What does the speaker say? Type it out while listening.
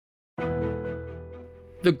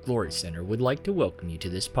The Glory Center would like to welcome you to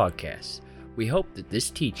this podcast. We hope that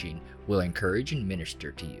this teaching will encourage and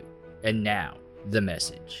minister to you. And now, the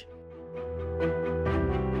message.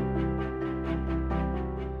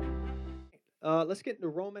 Let's get into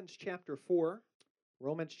Romans chapter 4.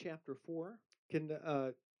 Romans chapter 4.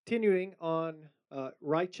 Continuing on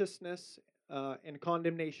righteousness and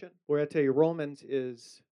condemnation. Boy, I tell you, Romans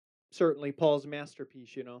is certainly Paul's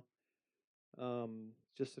masterpiece,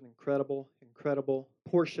 just an incredible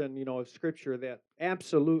portion, of Scripture that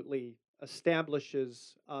absolutely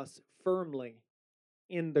establishes us firmly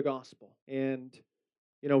in the gospel. And,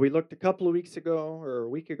 we looked a couple of weeks ago, or a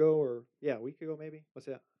week ago maybe. What's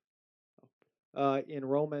that? In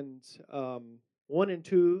Romans 1 and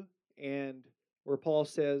 2, and where Paul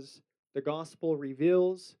says the gospel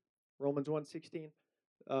reveals, Romans 1:16,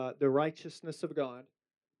 the righteousness of God.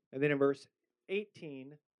 And then in verse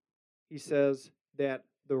 18, he says that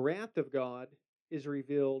the wrath of God is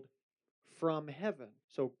revealed from heaven.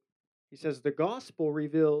 So he says the gospel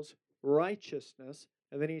reveals righteousness,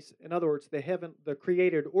 and then in other words, the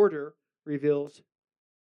created order reveals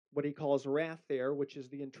what he calls wrath there, which is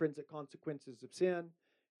the intrinsic consequences of sin.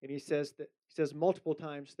 And he says multiple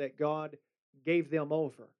times that God gave them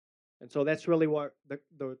over. And so that's really what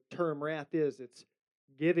the term wrath is. It's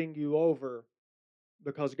giving you over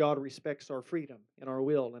because God respects our freedom and our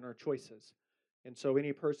will and our choices. And so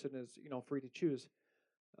any person is, free to choose.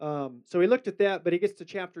 So he looked at that, but he gets to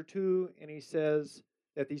chapter 2, and he says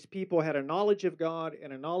that these people had a knowledge of God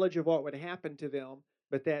and a knowledge of what would happen to them,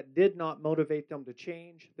 but that did not motivate them to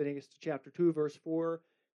change. Then he gets to chapter 2, verse 4,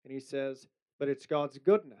 and he says, but it's God's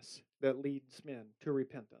goodness that leads men to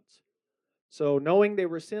repentance. So knowing they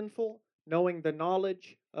were sinful, knowing the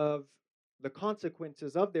knowledge of the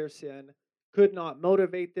consequences of their sin could not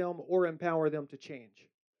motivate them or empower them to change.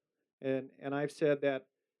 And I've said that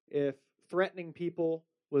if threatening people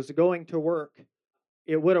was going to work,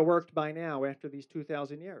 it would have worked by now after these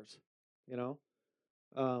 2,000 years,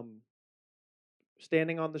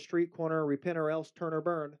 standing on the street corner, repent or else, turn or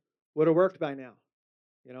burn, would have worked by now,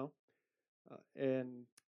 and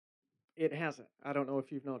it hasn't. I don't know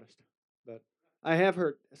if you've noticed, but I have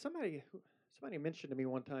heard somebody mentioned to me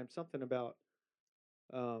one time something about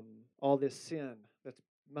all this sin that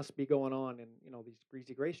must be going on in these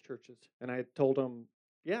greasy grace churches, and I told them,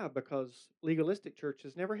 yeah, because legalistic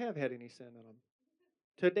churches never have had any sin in them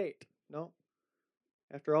to date. No,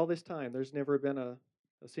 after all this time, there's never been a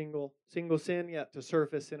single sin yet to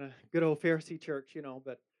surface in a good old Pharisee church,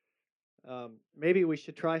 but maybe we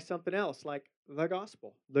should try something else, like the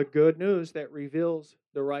gospel, the good news that reveals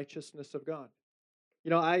the righteousness of God.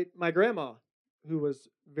 My grandma, who was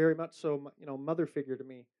very much so, mother figure to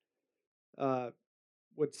me,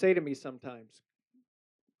 would say to me sometimes,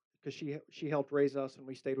 because she helped raise us and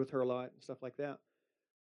we stayed with her a lot and stuff like that.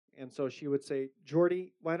 And so she would say,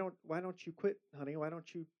 Jordy, why don't you quit, honey? Why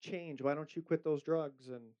don't you change? Why don't you quit those drugs?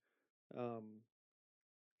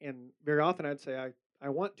 And very often I'd say, I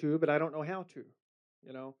want to, but I don't know how to,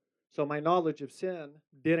 So my knowledge of sin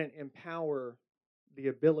didn't empower the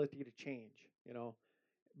ability to change,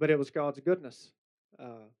 But it was God's goodness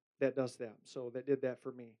that does that. So that did that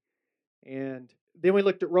for me. And then we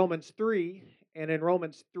looked at Romans 3, and in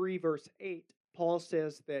Romans 3, verse 8, Paul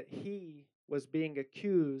says that he was being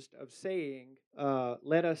accused of saying,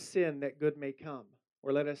 let us sin that good may come,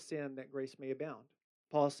 or let us sin that grace may abound.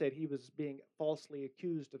 Paul said he was being falsely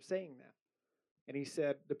accused of saying that. And he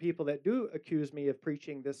said, the people that do accuse me of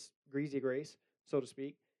preaching this greasy grace, so to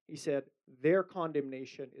speak, he said, their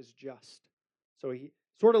condemnation is just. So he,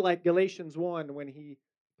 sort of like Galatians 1, when he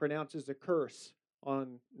pronounces a curse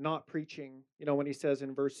on not preaching, when he says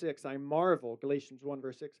in verse 6, I marvel, Galatians 1,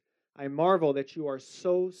 verse 6, I marvel that you are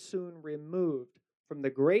so soon removed from the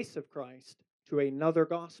grace of Christ to another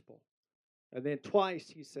gospel. And then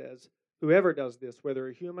twice he says, whoever does this, whether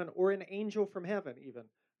a human or an angel from heaven even,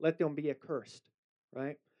 let them be accursed,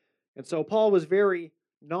 right? And so Paul was very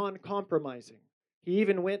non-compromising. He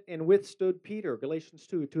even went and withstood Peter, Galatians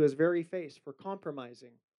 2, to his very face for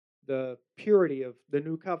compromising the purity of the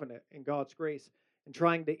new covenant and God's grace and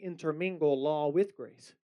trying to intermingle law with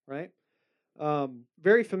grace, right?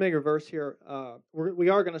 Very familiar verse here. We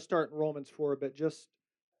are going to start in Romans 4, but just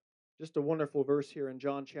a wonderful verse here in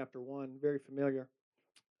John chapter 1, very familiar.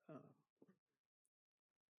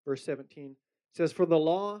 Verse 17 says, for the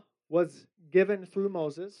law was given through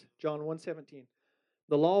Moses, John 1:17.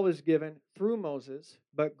 The law was given through Moses,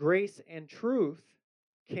 but grace and truth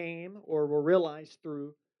came or were realized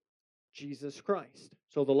through Jesus Christ.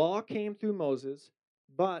 So the law came through Moses,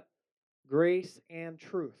 but grace and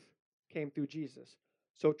truth came through Jesus.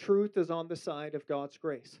 So truth is on the side of God's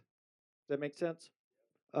grace. Does that make sense?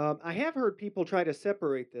 I have heard people try to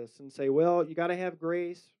separate this and say, well, you got to have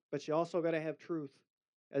grace, but you also got to have truth,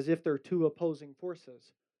 as if they're two opposing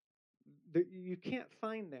forces. You can't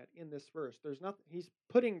find that in this verse. There's nothing. He's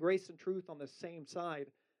putting grace and truth on the same side,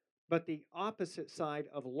 but the opposite side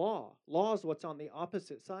of law. Law is what's on the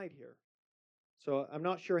opposite side here. So I'm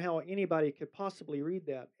not sure how anybody could possibly read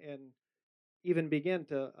that and even begin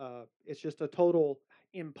to. It's just a total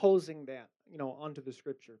imposing that onto the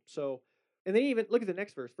scripture. So, and then even look at the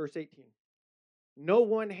next verse, verse 18. No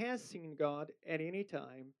one has seen God at any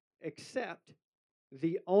time except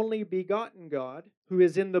the only begotten God who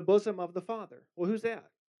is in the bosom of the Father. Well, who's that?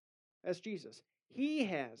 That's Jesus. He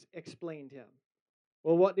has explained him.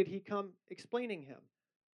 Well, what did he come explaining him?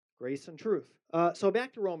 Grace and truth. So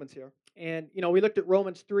back to Romans here. And, we looked at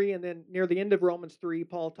Romans 3, and then near the end of Romans 3,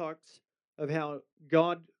 Paul talks of how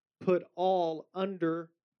God put all under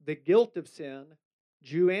the guilt of sin,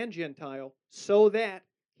 Jew and Gentile, so that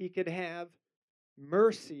he could have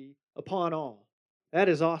mercy upon all. That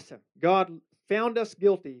is awesome. God found us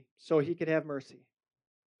guilty so he could have mercy.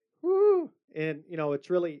 Woo! And, it's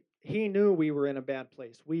really, he knew we were in a bad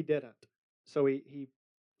place. We didn't. So he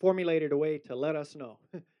formulated a way to let us know.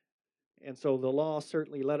 And so the law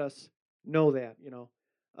certainly let us know that,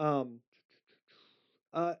 Um,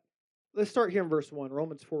 let's start here in verse 1,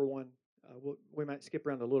 Romans 4:1. We might skip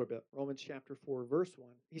around a little bit. Romans chapter 4, verse 1.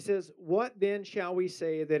 He says, what then shall we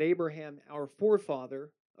say that Abraham, our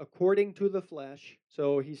forefather, according to the flesh,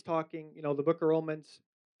 so he's talking, the book of Romans,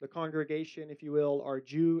 the congregation, if you will, are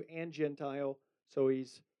Jew and Gentile. So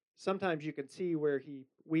sometimes you can see where he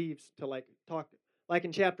weaves to talk, like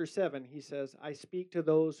in chapter 7, he says, I speak to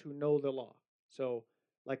those who know the law. So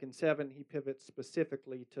like in 7, he pivots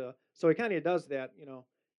specifically so he kind of does that,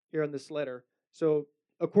 here in this letter. So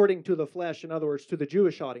according to the flesh, in other words, to the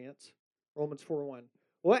Jewish audience, Romans 4:1.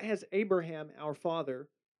 What has Abraham, our father,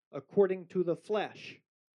 according to the flesh,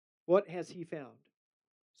 what has he found?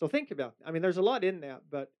 So think about it. I mean, there's a lot in that,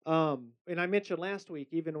 but, and I mentioned last week,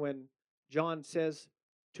 even when John says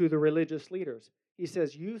to the religious leaders, he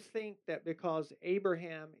says, you think that because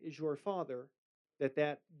Abraham is your father,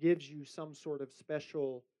 that gives you some sort of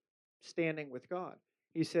special standing with God.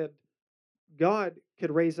 He said, God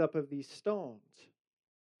could raise up of these stones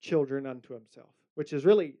children unto himself, which is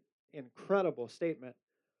really an incredible statement.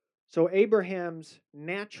 So Abraham's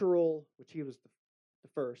natural, which he was the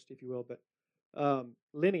first, if you will, but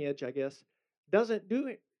lineage, I guess, doesn't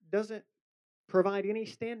provide any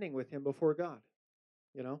standing with him before God,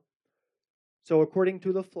 So according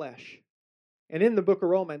to the flesh, and in the book of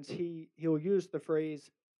Romans, he'll use the phrase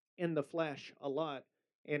 "in the flesh" a lot,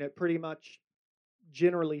 and it pretty much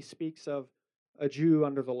generally speaks of a Jew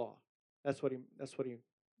under the law. That's what he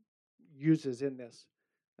uses in this.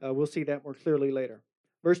 We'll see that more clearly later.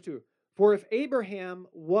 Verse 2, for if Abraham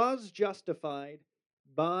was justified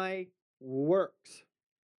by works,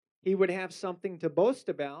 he would have something to boast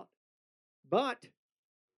about, but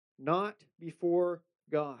not before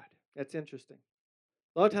God. That's interesting.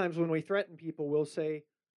 A lot of times when we threaten people, we'll say,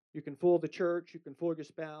 you can fool the church, you can fool your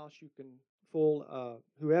spouse, you can fool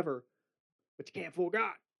whoever, but you can't fool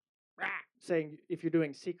God. Saying if you're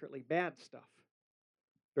doing secretly bad stuff.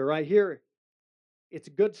 But right here, it's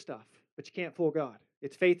good stuff, but you can't fool God.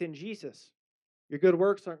 It's faith in Jesus. Your good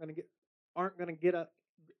works aren't going to get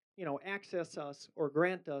access us or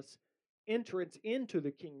grant us entrance into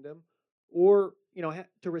the kingdom, or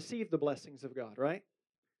to receive the blessings of God, right?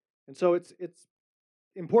 And so it's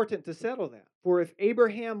important to settle that. For if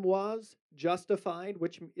Abraham was justified,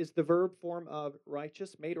 which is the verb form of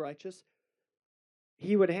righteous, made righteous,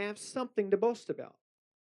 he would have something to boast about,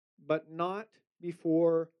 but not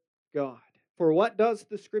before God. For what does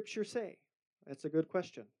the scripture say? That's a good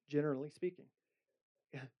question, generally speaking.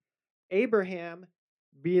 Abraham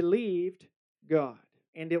believed God,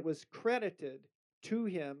 and it was credited to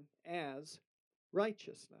him as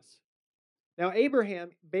righteousness. Now,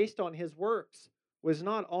 Abraham, based on his works, was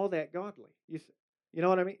not all that godly. You know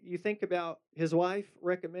what I mean? You think about his wife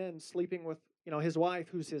recommends sleeping with, his wife,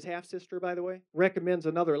 who's his half-sister, by the way, recommends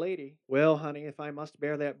another lady. Well, honey, if I must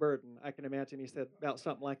bear that burden, I can imagine he said about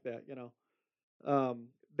something like that,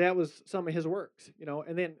 That was some of his works,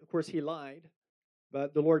 and then, of course, he lied.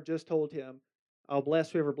 But the Lord just told him, I'll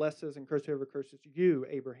bless whoever blesses and curse whoever curses you,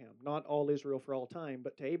 Abraham. Not all Israel for all time,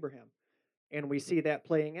 but to Abraham. And we see that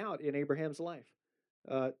playing out in Abraham's life.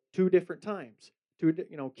 2 different times.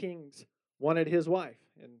 Kings wanted his wife.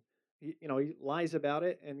 And, he lies about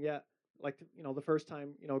it. And yet, the first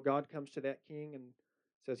time, God comes to that king and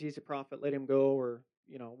says, he's a prophet, let him go, or,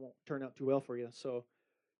 it won't turn out too well for you. So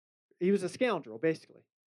he was a scoundrel, basically.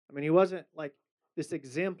 I mean, he wasn't like this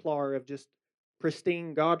exemplar of just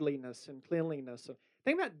pristine godliness and cleanliness. So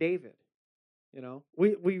think about David. You know,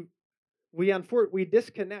 we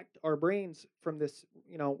disconnect our brains from this.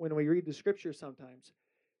 You know, when we read the scriptures, sometimes,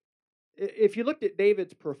 if you looked at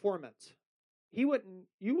David's performance, you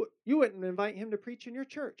wouldn't invite him to preach in your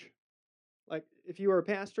church. Like if you were a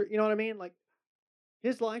pastor, you know what I mean? Like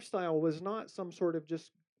his lifestyle was not some sort of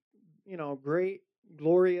just, great,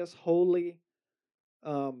 glorious, holy.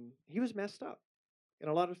 He was messed up in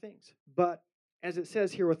a lot of things. But as it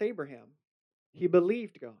says here with Abraham, he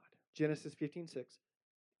believed God, Genesis 15:6,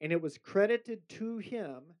 and it was credited to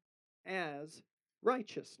him as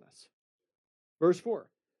righteousness. Verse 4.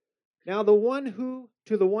 Now to the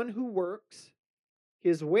one who works,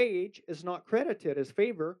 his wage is not credited as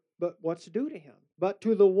favor, but what's due to him. But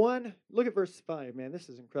to the one, look at verse 5, man, this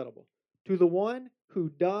is incredible. To the one who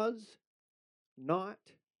does not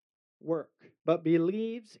work, but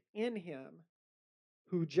believes in him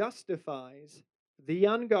who justifies the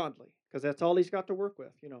ungodly, because that's all he's got to work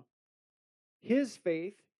with, his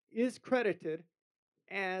faith is credited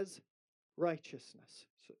as righteousness.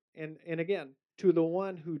 And again, to the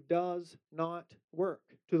one who does not work,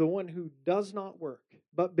 to the one who does not work,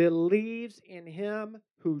 but believes in him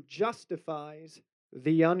who justifies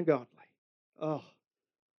the ungodly. Oh,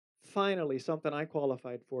 finally, something I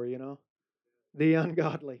qualified for, the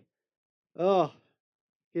ungodly. Oh,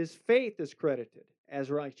 his faith is credited as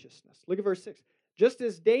righteousness. Look at verse 6. Just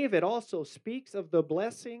as David also speaks of the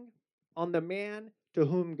blessing on the man to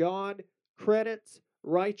whom God credits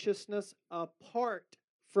righteousness apart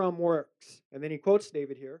from works. And then he quotes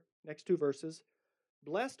David here, next two verses.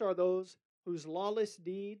 Blessed are those whose lawless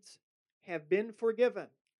deeds have been forgiven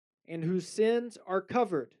and whose sins are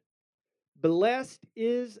covered. Blessed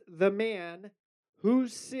is the man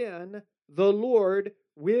whose sin the Lord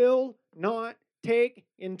will not take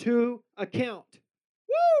into account.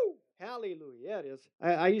 Woo! Hallelujah. Yeah, it is.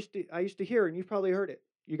 I used to hear, and you've probably heard it.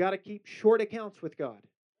 You got to keep short accounts with God.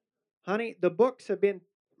 Honey, the books have been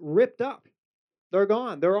ripped up. They're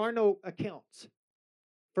gone. There are no accounts.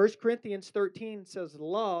 1 Corinthians 13 says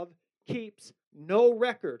love keeps no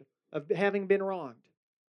record of having been wronged.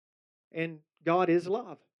 And God is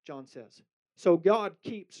love, John says. So God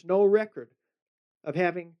keeps no record of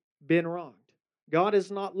having been wronged. God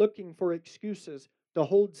is not looking for excuses to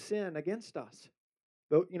hold sin against us.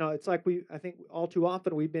 But, it's like I think all too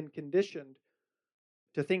often we've been conditioned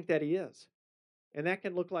to think that he is. And that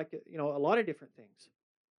can look like, a lot of different things.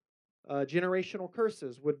 Generational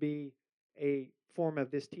curses would be a form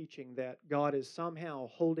of this teaching that God is somehow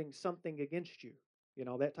holding something against you,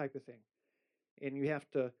 that type of thing. And you have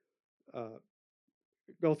to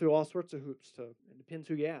go through all sorts of hoops it depends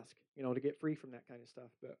who you ask, to get free from that kind of stuff.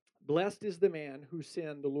 But blessed is the man whose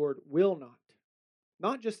sin the Lord will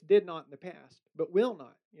not just did not in the past, but will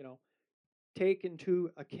not, take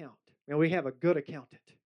into account. And we have a good accountant.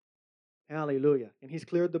 Hallelujah. And he's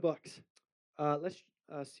cleared the books. Let's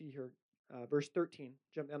see here. Verse 13.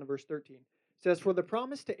 Jump down to verse 13. It says, for the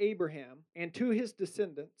promise to Abraham and to his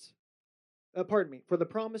descendants, for the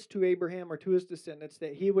promise to Abraham or to his descendants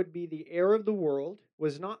that he would be the heir of the world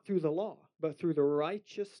was not through the law, but through the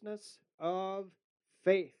righteousness of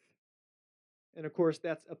faith. And of course,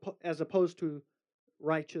 that's as opposed to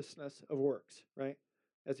righteousness of works, right?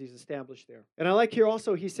 As he's established there. And I like here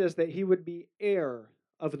also, he says that he would be heir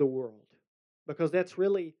of the world. Because that's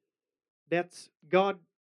God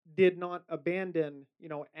did not abandon,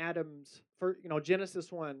 Adam's,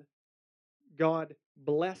 Genesis 1, God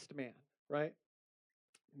blessed man, right?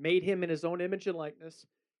 Made him in his own image and likeness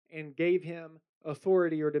and gave him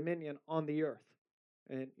authority or dominion on the earth.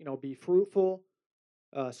 And, be fruitful,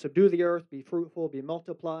 subdue the earth, be fruitful, be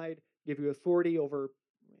multiplied, give you authority over,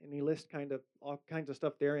 and he lists all kinds of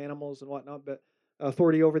stuff there, animals and whatnot, but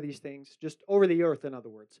authority over these things, just over the earth, in other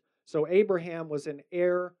words. So Abraham was an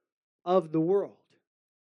heir of the world.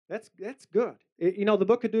 That's good. The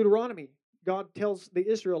book of Deuteronomy, God tells the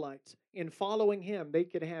Israelites, in following him, they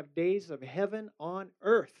could have days of heaven on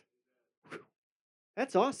earth. Whew.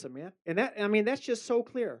 That's awesome, man. And that's just so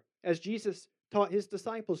clear, as Jesus taught his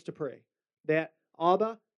disciples to pray, that,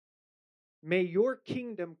 Abba, may your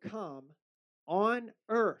kingdom come on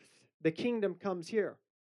earth. The kingdom comes here.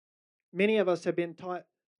 Many of us have been taught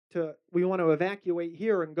we want to evacuate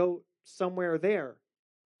here and go somewhere there,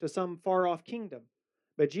 to some far-off kingdom.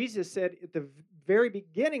 But Jesus said at the very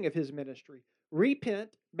beginning of his ministry, repent,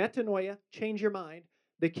 metanoia, change your mind.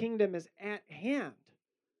 The kingdom is at hand,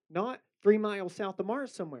 not 3 miles south of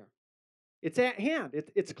Mars somewhere. It's at hand.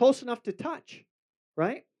 It's close enough to touch,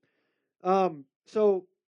 right? So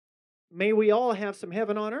may we all have some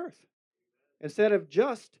heaven on earth instead of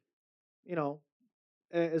just,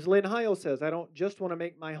 as Lynn Hyle says, I don't just want to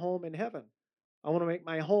make my home in heaven. I want to make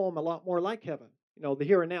my home a lot more like heaven, the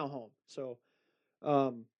here and now home. So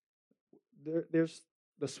um, there's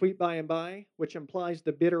the sweet by and by, which implies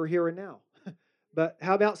the bitter here and now. But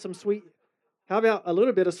how about some sweet? How about a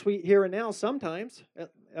little bit of sweet here and now sometimes?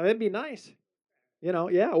 That'd be nice.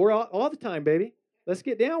 Yeah, we're all the time, baby. Let's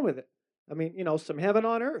get down with it. I mean, some heaven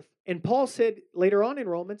on earth. And Paul said later on in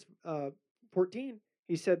Romans 14,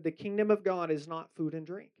 he said, the kingdom of God is not food and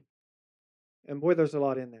drink. And boy, there's a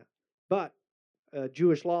lot in that. But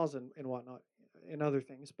Jewish laws and whatnot and other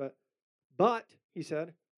things. But, he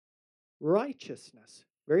said, righteousness.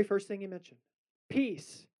 Very first thing he mentioned.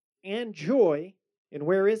 Peace and joy. And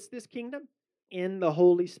where is this kingdom? In the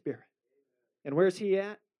Holy Spirit. And where's he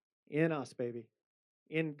at? In us, baby.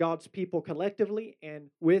 In God's people collectively and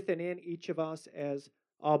with and in each of us as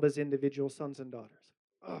Abba's individual sons and daughters.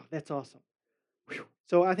 Oh, that's awesome. Whew.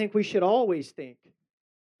 So I think we should always think,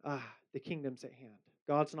 the kingdom's at hand.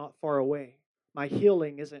 God's not far away. My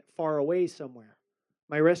healing isn't far away somewhere.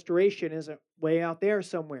 My restoration isn't way out there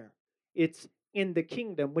somewhere. It's in the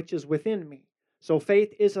kingdom, which is within me. So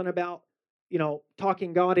faith isn't about,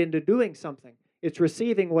 talking God into doing something. It's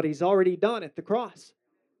receiving what he's already done at the cross,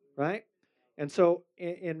 right? And so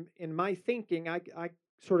in my thinking, I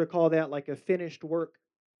sort of call that like a finished work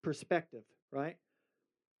perspective, right?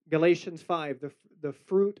 Galatians 5, the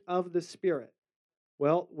fruit of the Spirit.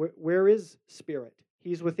 Well, where is Spirit?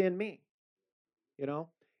 He's within me,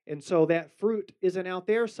 And so that fruit isn't out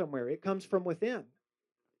there somewhere. It comes from within,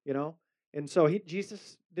 And so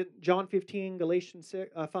Jesus didn't, John 15, Galatians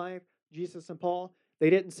 5, Jesus and Paul, they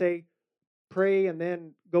didn't say, pray and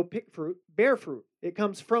then go pick fruit, bear fruit. It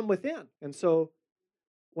comes from within. And so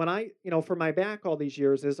when I, for my back all these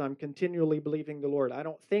years is I'm continually believing the Lord. I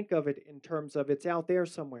don't think of it in terms of it's out there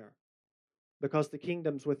somewhere because the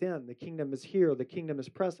kingdom's within. The kingdom is here. The kingdom is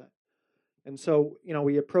present. And so,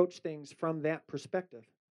 we approach things from that perspective.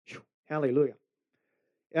 Whew, hallelujah.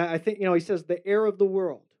 I think, he says the heir of the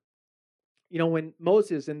world. When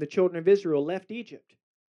Moses and the children of Israel left Egypt,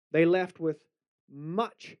 they left with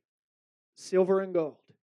much silver and gold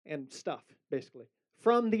and stuff, basically,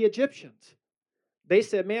 from the Egyptians. They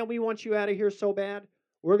said, man, we want you out of here so bad,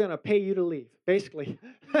 we're going to pay you to leave, basically.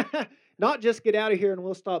 Not just get out of here and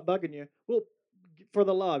we'll stop bugging you. We'll, for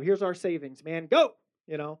the love, here's our savings, man, go,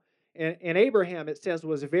 And Abraham, it says,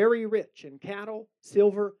 was very rich in cattle,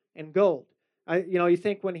 silver, and gold. You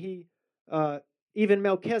think when he, even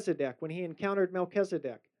Melchizedek, when he encountered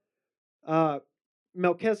Melchizedek,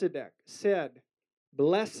 Melchizedek said,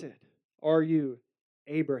 blessed are you,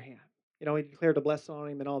 Abraham. He declared a blessing on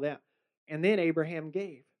him and all that. And then Abraham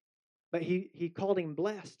gave. But he called him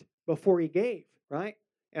blessed before he gave, right?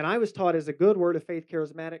 And I was taught as a good word of faith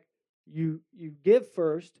charismatic, you give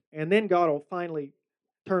first, and then God will finally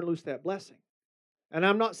turn loose that blessing. And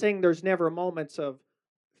I'm not saying there's never moments of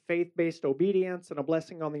faith-based obedience and a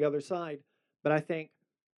blessing on the other side, but I think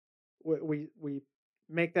we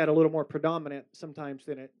make that a little more predominant sometimes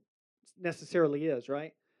than it necessarily is,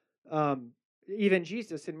 right? Even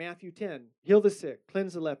Jesus in Matthew 10, heal the sick,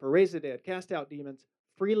 cleanse the leper, raise the dead, cast out demons.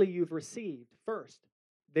 Freely you've received first.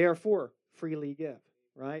 Therefore, freely give,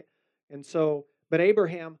 right? And so, but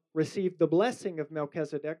Abraham received the blessing of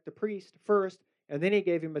Melchizedek, the priest, first, and then he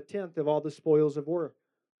gave him a tenth of all the spoils of war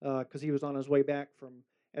because he was on his way back from,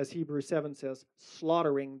 as Hebrews 7 says,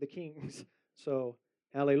 slaughtering the kings. So,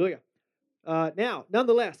 hallelujah. Now,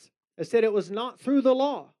 nonetheless, I said it was not through the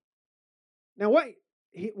law. Now,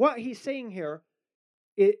 what he's saying here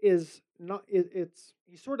is not.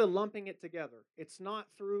 He's sort of lumping it together. It's not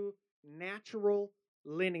through natural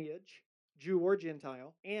lineage, Jew or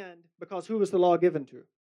Gentile, and because who was the law given to?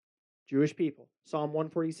 Jewish people. Psalm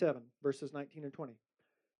 147, verses 19 and 20.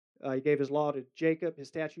 He gave his law to Jacob, his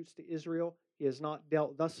statutes to Israel. He has not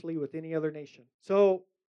dealt thusly with any other nation. So,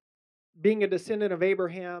 being a descendant of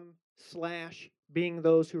Abraham / being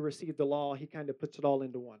those who received the law, he kind of puts it all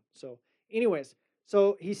into one. So, anyways,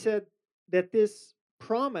 so he said that this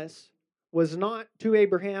promise was not to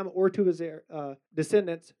Abraham or to his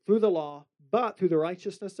descendants through the law, but through the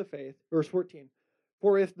righteousness of faith. Verse 14.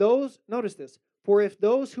 For if those, notice this, for if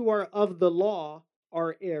those who are of the law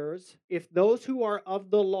are heirs,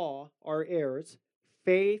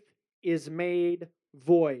 faith is made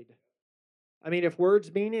void. I mean, if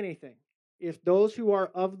words mean anything, if those who are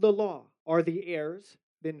of the law are the heirs,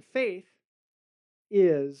 then faith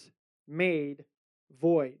is made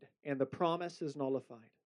void, and the promise is nullified.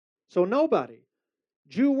 So nobody,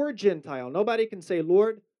 Jew or Gentile, nobody can say,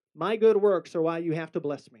 Lord, my good works are why you have to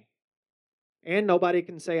bless me. And nobody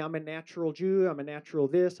can say, I'm a natural Jew, I'm a natural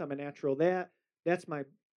this, I'm a natural that. That's my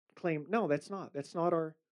claim, no, that's not. That's not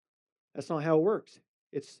how it works.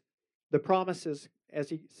 It's the promises, as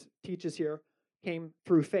he teaches here, came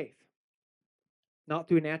through faith, not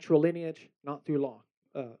through natural lineage, not through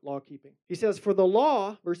law keeping. He says, for the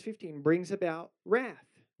law, verse 15, brings about wrath.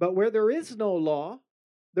 But where there is no law,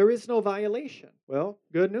 there is no violation. Well,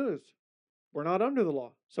 good news. We're not under the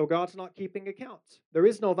law, so God's not keeping accounts. There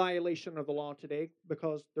is no violation of the law today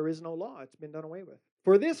because there is no law. It's been done away with.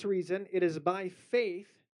 For this reason, it is by faith,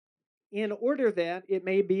 in order that it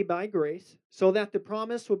may be by grace, so that the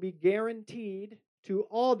promise will be guaranteed to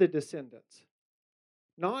all the descendants,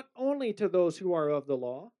 not only to those who are of the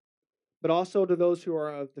law, but also to those who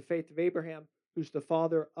are of the faith of Abraham, who's the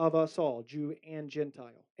father of us all, Jew and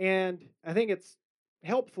Gentile. And I think it's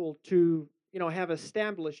helpful to, have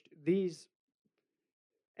established these.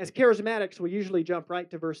 As charismatics, we usually jump right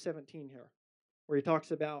to verse 17 here, where he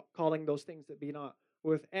talks about calling those things that be not,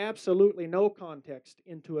 with absolutely no context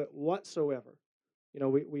into it whatsoever.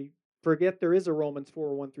 We forget there is a Romans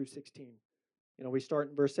 4, 1 through 16. We start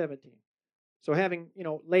in verse 17. So having,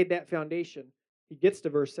 laid that foundation, he gets to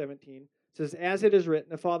verse 17. It says, as it is written,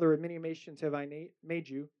 the father of many nations have I made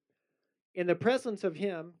you, in the presence of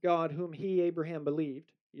him, God, whom he, Abraham,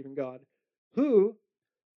 believed, even God, who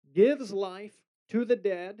gives life to the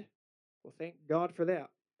dead, well, thank God for that,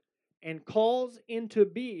 and calls into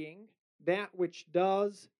being that which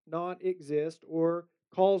does not exist, or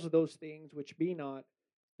calls those things which be not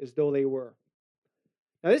as though they were.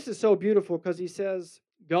 Now, this is so beautiful because he says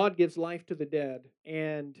God gives life to the dead.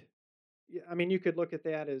 And, you could look at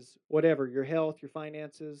that as whatever, your health, your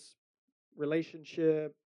finances,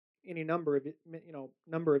 relationship, any number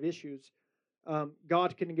of issues.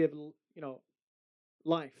 God can give,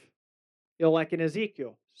 life. Like in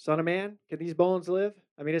Ezekiel, son of man, can these bones live?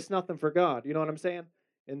 It's nothing for God. You know what I'm saying?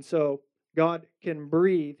 And so God can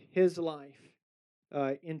breathe his life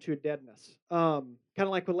into deadness. Kind of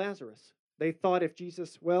like with Lazarus. They thought if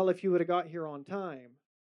you would have got here on time,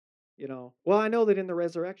 I know that in the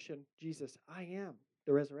resurrection, Jesus, I am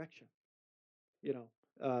the resurrection.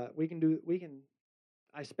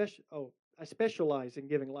 I specialize in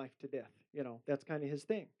giving life to death. That's kind of his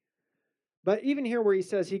thing. But even here where he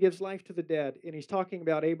says he gives life to the dead, and he's talking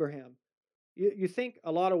about Abraham, you think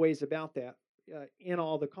a lot of ways about that in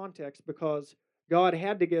all the context, because God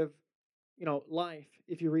had to give, life,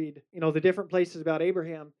 if you read, the different places about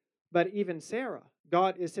Abraham, but even Sarah,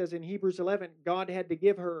 it says in Hebrews 11, God had to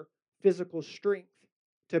give her physical strength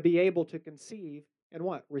to be able to conceive and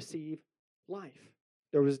what? Receive life.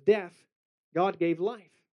 There was death, God gave life,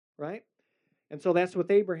 right? And so that's with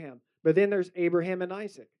Abraham. But then there's Abraham and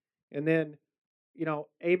Isaac. And then,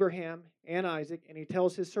 Abraham and Isaac, and he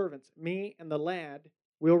tells his servants, me and the lad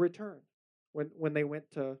will return when they went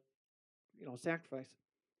to, sacrifice.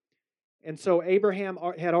 And so Abraham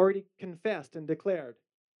had already confessed and declared,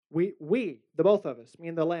 we, the both of us, me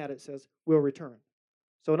and the lad, it says, will return.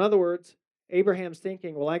 So in other words, Abraham's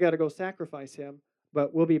thinking, well, I got to go sacrifice him,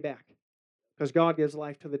 but we'll be back. Because God gives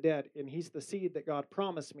life to the dead, and he's the seed that God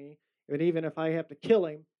promised me. And even if I have to kill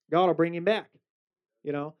him, God will bring him back.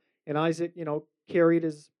 And Isaac, carried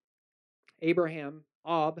his Abraham,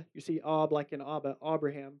 you see Ab like in Abba,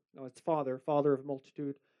 Abraham, it's father of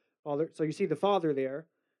multitude, father. So you see the father there,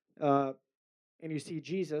 and you see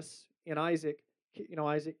Jesus in Isaac,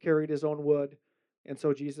 Isaac carried his own wood, and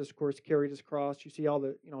so Jesus, of course, carried his cross. You see all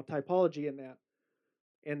the, typology in that.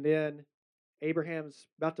 And then Abraham's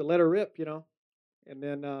about to let her rip, and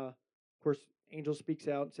then, of course, angel speaks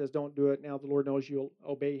out and says, don't do it. Now the Lord knows you'll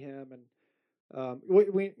obey him, and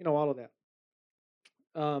all of that.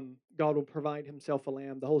 God will provide himself a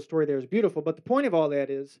lamb. The whole story there is beautiful. But the point of all that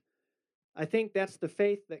is, I think that's the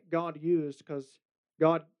faith that God used, because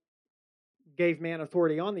God gave man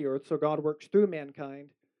authority on the earth, so God works through mankind.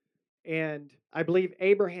 And I believe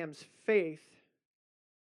Abraham's faith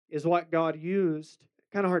is what God used.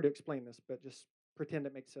 Kind of hard to explain this, but just pretend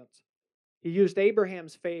it makes sense. He used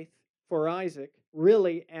Abraham's faith for Isaac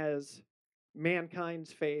really as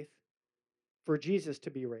mankind's faith for Jesus to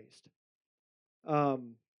be raised.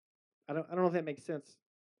 I don't know if that makes sense.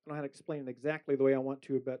 I don't know how to explain it exactly the way I want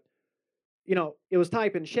to, but it was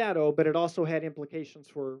type and shadow, but it also had implications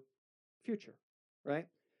for future, right?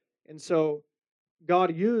 And so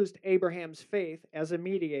God used Abraham's faith as a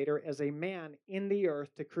mediator, as a man in the earth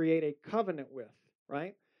to create a covenant with,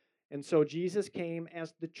 right? And so Jesus came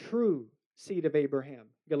as the true seed of Abraham,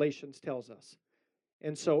 Galatians tells us.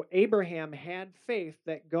 And so Abraham had faith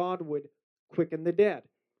that God would quicken the dead,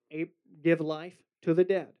 give life to the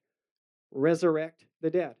dead, resurrect the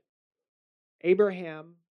dead.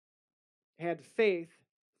 Abraham had faith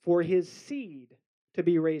for his seed to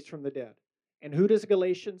be raised from the dead. And who does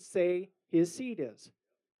Galatians say his seed is?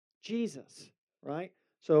 Jesus, right?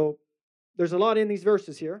 So there's a lot in these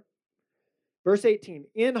verses here. Verse 18,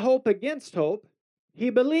 in hope against hope, he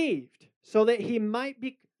believed so that he might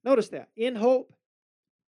be, notice that, in hope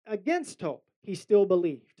against hope, he still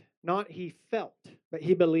believed. Not he felt, but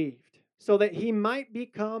he believed. So that he might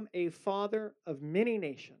become a father of many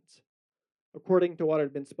nations. According to what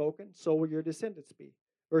had been spoken, so will your descendants be.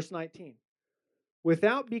 Verse 19,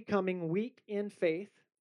 without becoming weak in faith,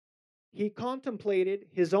 he contemplated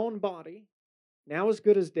his own body, now as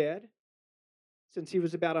good as dead, since he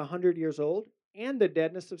was about 100 years old, and the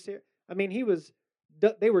deadness of Sarah. I mean,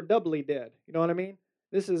 they were doubly dead. You know what I mean?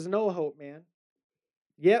 This is no hope, man.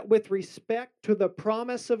 Yet with respect to the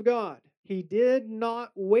promise of God, he did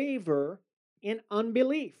not waver in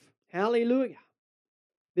unbelief. Hallelujah.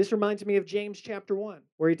 This reminds me of James chapter 1,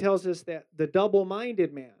 where he tells us that the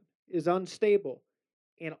double-minded man is unstable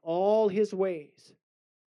in all his ways.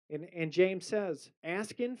 And James says,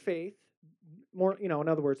 ask in faith, more, in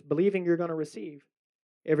other words, believing you're going to receive.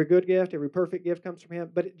 Every good gift, every perfect gift comes from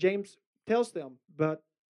him. But James tells them, but,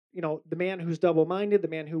 the man who's double-minded, the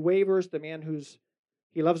man who wavers, the man who's,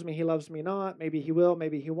 he loves me not, maybe he will,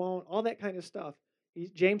 maybe he won't, all that kind of stuff.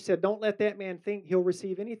 James said, don't let that man think he'll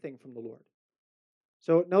receive anything from the Lord.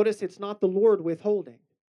 So notice it's not the Lord withholding.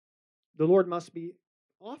 The Lord must be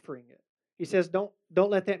offering it. He says, don't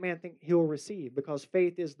let that man think he'll receive, because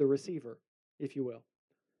faith is the receiver, if you will.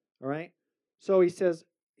 All right? So he says,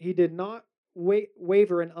 he did not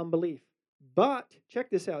waver in unbelief. But, check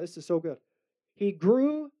this out, this is so good. He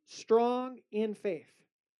grew strong in faith.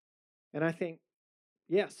 And I think,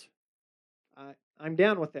 yes, I'm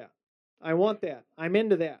down with that. I want that. I'm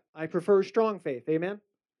into that. I prefer strong faith, amen?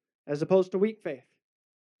 As opposed to weak faith.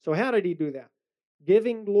 So how did he do that?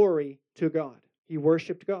 Giving glory to God. He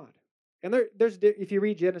worshiped God. And if you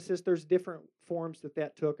read Genesis, there's different forms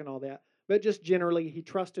that took and all that. But just generally, he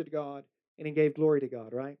trusted God and he gave glory to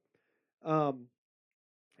God, right?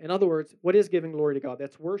 In other words, what is giving glory to God?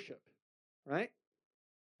 That's worship, right?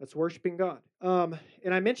 That's worshiping God.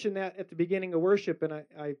 And I mentioned that at the beginning of worship, and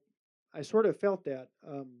I sort of felt that,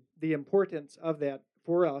 the importance of that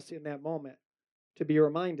for us in that moment, to be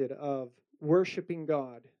reminded of worshiping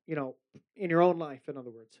God, in your own life, in other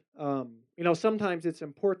words. Sometimes it's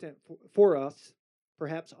important for us,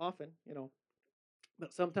 perhaps often,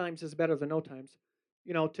 but sometimes it's better than no times,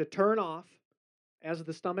 to turn off as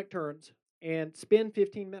the stomach turns and spend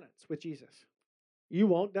 15 minutes with Jesus. You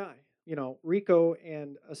won't die. Rico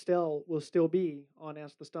and Estelle will still be on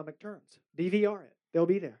As the Stomach Turns. DVR it. They'll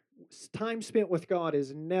be there. Time spent with God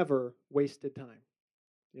is never wasted time.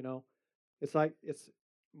 It's like,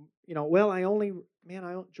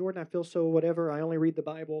 Jordan, I feel so whatever. I only read the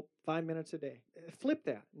Bible 5 minutes a day. Flip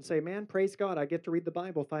that and say, man, praise God, I get to read the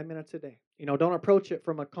Bible 5 minutes a day. Don't approach it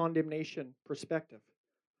from a condemnation perspective.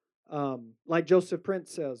 Like Joseph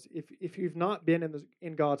Prince says, if you've not been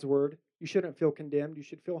in God's Word, you shouldn't feel condemned. You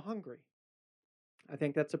should feel hungry. I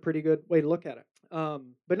think that's a pretty good way to look at it.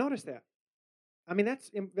 But notice that.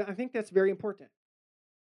 I think that's very important.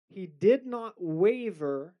 He did not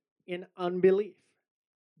waver in unbelief,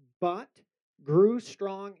 but grew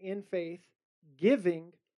strong in faith,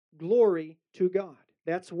 giving glory to God.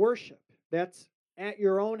 That's worship. That's at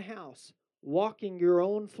your own house, walking your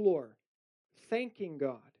own floor, thanking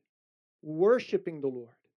God, worshiping the Lord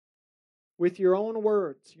with your own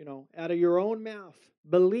words, out of your own mouth,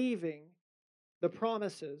 believing the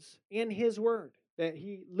promises in His Word that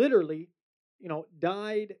He literally,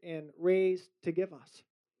 died and raised to give us.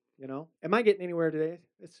 Am I getting anywhere today?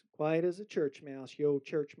 It's quiet as a church mouse, yo,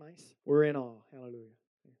 church mice. We're in awe.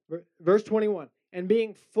 Hallelujah. Verse 21, and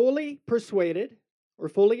being fully persuaded or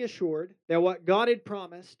fully assured that what God had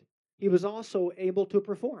promised, He was also able to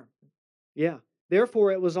perform. Yeah.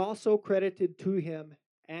 Therefore, it was also credited to Him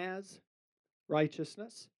as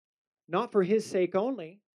righteousness. Not for His sake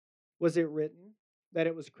only was it written that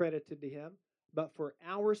it was credited to Him, but for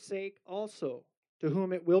our sake also, to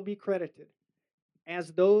whom it will be credited,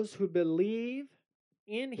 as those who believe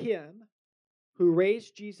in Him who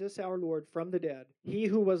raised Jesus our Lord from the dead, He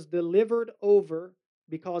who was delivered over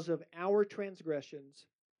because of our transgressions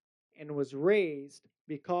and was raised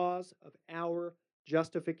because of our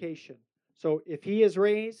justification. So if He is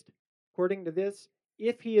raised, according to this,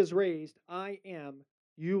 if He is raised,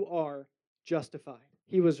 you are justified.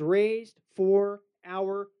 He was raised for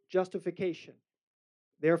our justification.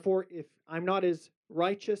 Therefore, if I'm not as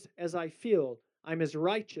righteous as I feel, I'm as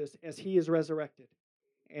righteous as He is resurrected.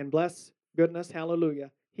 And bless goodness,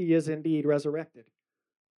 hallelujah, He is indeed resurrected.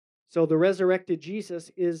 So the resurrected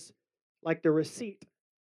Jesus is like the receipt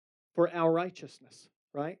for our righteousness,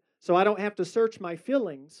 right? So I don't have to search my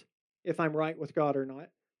feelings if I'm right with God or not.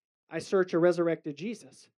 I search a resurrected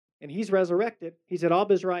Jesus. And he's resurrected. He's at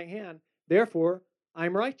Abba's right hand. Therefore,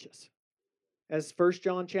 I'm righteous. As 1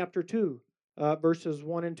 John chapter 2, verses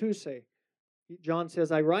 1 and 2 say. John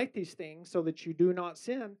says, I write these things so that you do not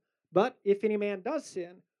sin. But if any man does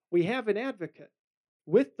sin, we have an advocate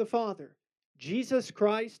with the Father, Jesus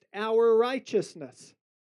Christ, our righteousness.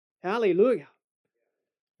 Hallelujah.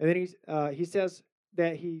 And then he says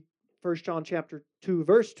that 1 John chapter 2,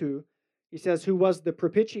 verse 2, he says, who was the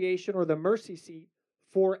propitiation or the mercy seat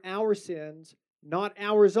for our sins, not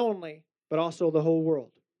ours only, but also the whole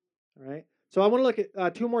world. All right. So I want to look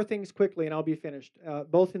at two more things quickly, and I'll be finished,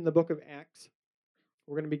 both in the book of Acts.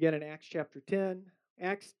 We're going to begin in Acts chapter 10.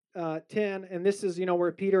 Acts 10, and this is,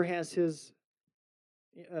 where Peter has his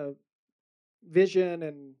vision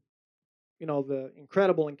and, the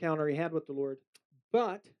incredible encounter he had with the Lord.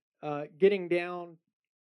 But getting down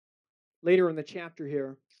later in the chapter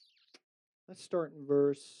here, let's start in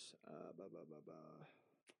verse,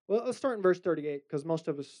 let's start in verse 38, because most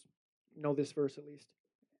of us know this verse at least.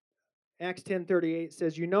 Acts 10:38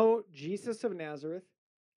 says, you know Jesus of Nazareth,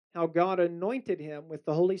 how God anointed him with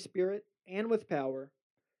the Holy Spirit and with power,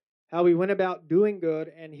 how he went about doing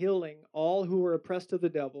good and healing all who were oppressed of the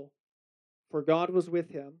devil, for God was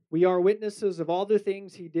with him. We are witnesses of all the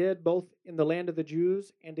things he did, both in the land of the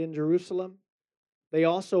Jews and in Jerusalem. They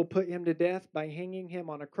also put him to death by hanging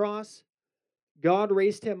him on a cross. God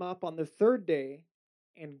raised him up on the third day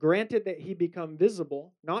and granted that he become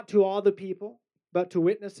visible, not to all the people, but to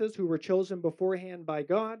witnesses who were chosen beforehand by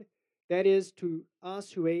God, that is, to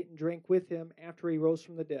us who ate and drank with him after he rose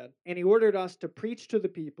from the dead. And he ordered us to preach to the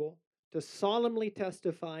people, to solemnly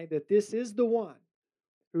testify that this is the one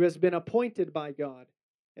who has been appointed by God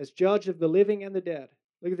as judge of the living and the dead.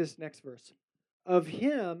 Look at this next verse. Of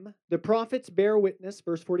him the prophets bear witness,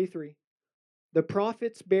 verse 43. The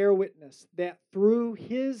prophets bear witness that through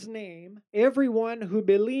his name, everyone who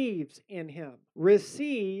believes in him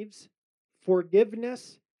receives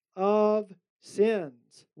forgiveness of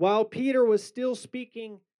sins. While Peter was still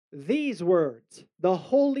speaking these words, the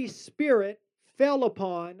Holy Spirit fell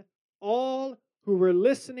upon all who were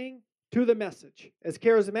listening to the message. As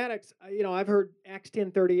charismatics, I've heard Acts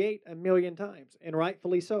 10:38 a million times, and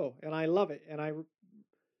rightfully so, and I love it, and I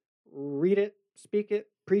read it, speak it,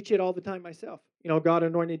 preach it all the time myself. God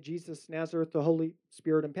anointed Jesus, Nazareth, the Holy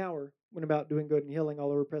Spirit and power, went about doing good and healing all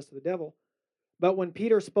who were oppressed of the devil. But when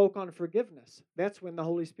Peter spoke on forgiveness, that's when the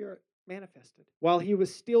Holy Spirit manifested. While he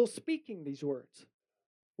was still speaking these words.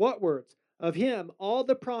 What words? Of him, all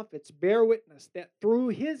the prophets bear witness that through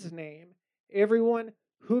his name, everyone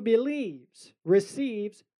who believes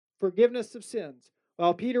receives forgiveness of sins.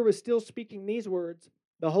 While Peter was still speaking these words,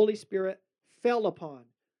 the Holy Spirit fell upon.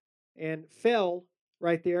 And fell,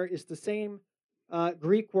 right there, is the same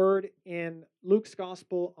Greek word in Luke's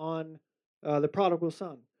gospel on the prodigal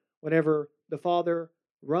son. Whenever the father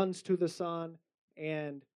runs to the son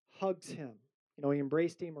and hugs him. He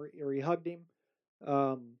embraced him or he hugged him,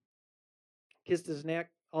 kissed his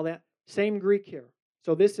neck, all that. Same Greek here.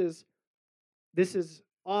 So this is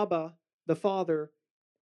Abba, the Father,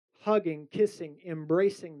 hugging, kissing,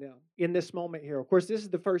 embracing them in this moment here. Of course, this is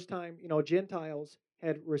the first time, Gentiles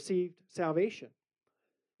had received salvation.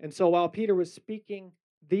 And so while Peter was speaking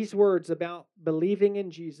these words about believing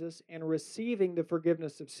in Jesus and receiving the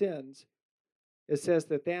forgiveness of sins, it says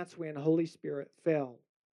that that's when Holy Spirit fell,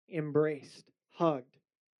 embraced, hugged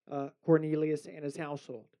Cornelius and his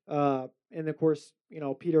household. And of course,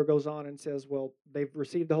 Peter goes on and says, well, they've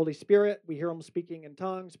received the Holy Spirit. We hear them speaking in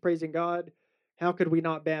tongues, praising God. How could we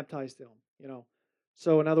not baptize them?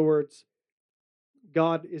 So in other words,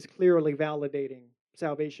 God is clearly validating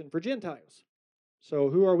salvation for Gentiles. So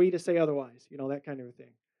who are we to say otherwise? That kind of a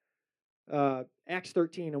thing. Acts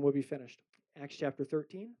 13, and we'll be finished. Acts chapter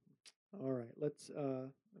 13. All right, let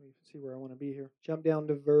me see where I want to be here. Jump down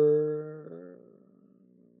to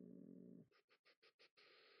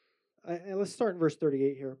let's start in verse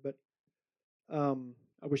 38 here, but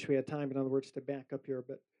I wish we had time, in other words, to back up here,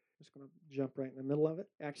 but I'm just going to jump right in the middle of it.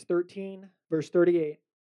 Acts 13, verse 38,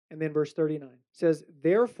 and then verse 39. It says,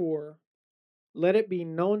 therefore, let it be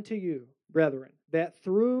known to you, brethren, that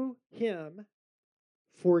through him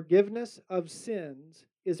forgiveness of sins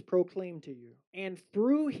is proclaimed to you. And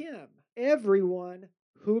through him, everyone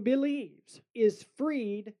who believes is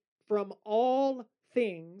freed from all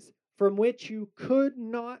things from which you could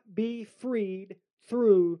not be freed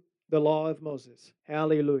through the law of Moses.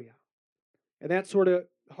 Hallelujah. And that sort of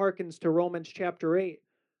harkens to Romans chapter 8,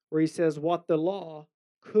 where he says, what the law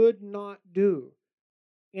could not do,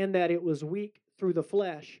 in that it was weak through the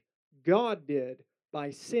flesh, God did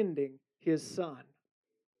by sending his Son.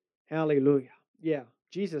 Hallelujah. Yeah,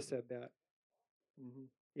 Jesus said that. hmm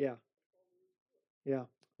Yeah, yeah.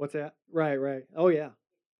 What's that? Right. Oh, yeah,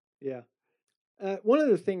 yeah. One of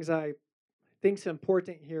the things I think's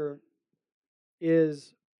important here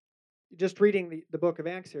is just reading the book of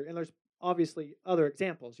Acts here, and there's obviously other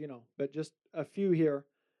examples, but just a few here,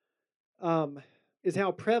 um, is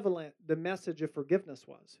how prevalent the message of forgiveness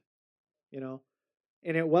was, you know,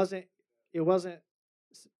 and it wasn't.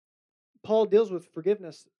 Paul deals with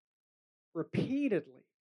forgiveness repeatedly,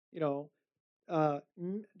 you know,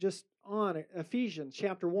 just on Ephesians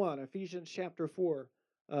chapter 1, Ephesians chapter 4.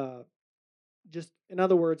 Just in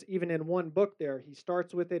other words, even in one book there, he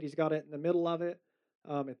starts with it. He's got it in the middle of it.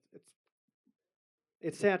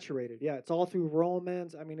 It's saturated. Yeah, it's all through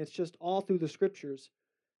Romans. I mean, it's just all through the scriptures.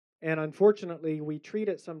 And unfortunately, we treat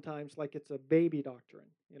it sometimes like it's a baby doctrine,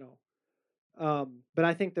 But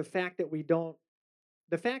I think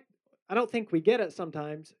I don't think we get it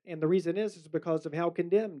sometimes. And the reason is because of how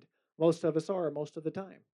condemned most of us are most of the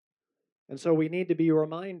time. And so we need to be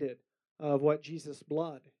reminded of what Jesus'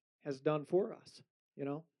 blood has done for us, you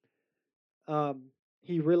know.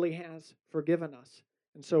 He really has forgiven us.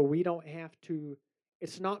 And so we don't have to,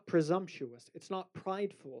 it's not presumptuous, it's not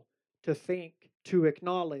prideful to think, to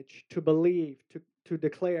acknowledge, to believe, to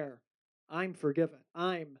declare, I'm forgiven.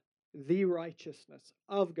 I'm the righteousness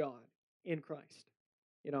of God in Christ.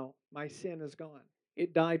 My sin is gone.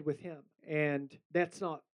 It died with him. And that's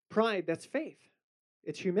not pride, that's faith.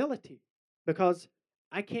 It's humility, because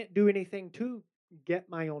I can't do anything to get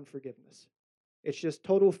my own forgiveness. It's just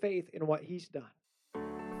total faith in what he's done.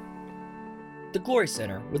 The Glory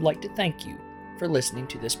Center would like to thank you for listening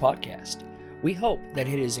to this podcast. We hope that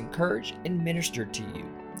it has encouraged and ministered to you.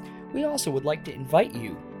 We also would like to invite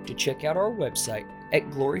you to check out our website at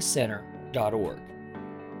glorycenter.org.